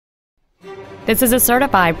This is a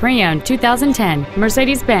certified pre-owned 2010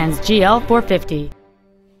 Mercedes-Benz GL450.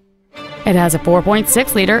 It has a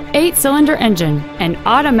 4.6-liter 8-cylinder engine, an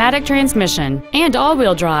automatic transmission, and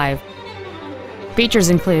all-wheel drive. Features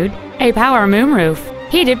include a power moonroof,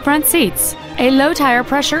 heated front seats, a low-tire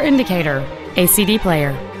pressure indicator, a CD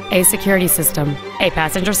player, a security system, a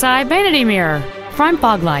passenger side vanity mirror, front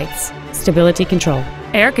fog lights, stability control,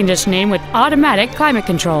 air conditioning with automatic climate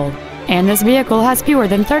control, and this vehicle has fewer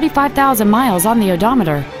than 35,000 miles on the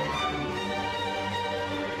odometer.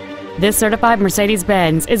 This certified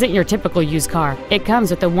Mercedes-Benz isn't your typical used car. It comes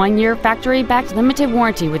with a 1-year factory-backed limited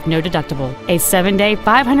warranty with no deductible, a 7-day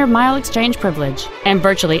 500-mile exchange privilege, and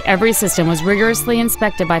virtually every system was rigorously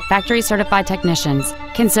inspected by factory-certified technicians.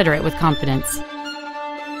 Consider it with confidence.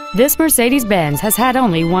 This Mercedes-Benz has had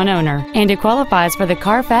only one owner, and it qualifies for the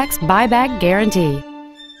Carfax buyback guarantee.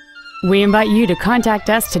 We invite you to contact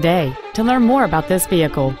us today to learn more about this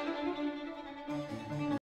vehicle.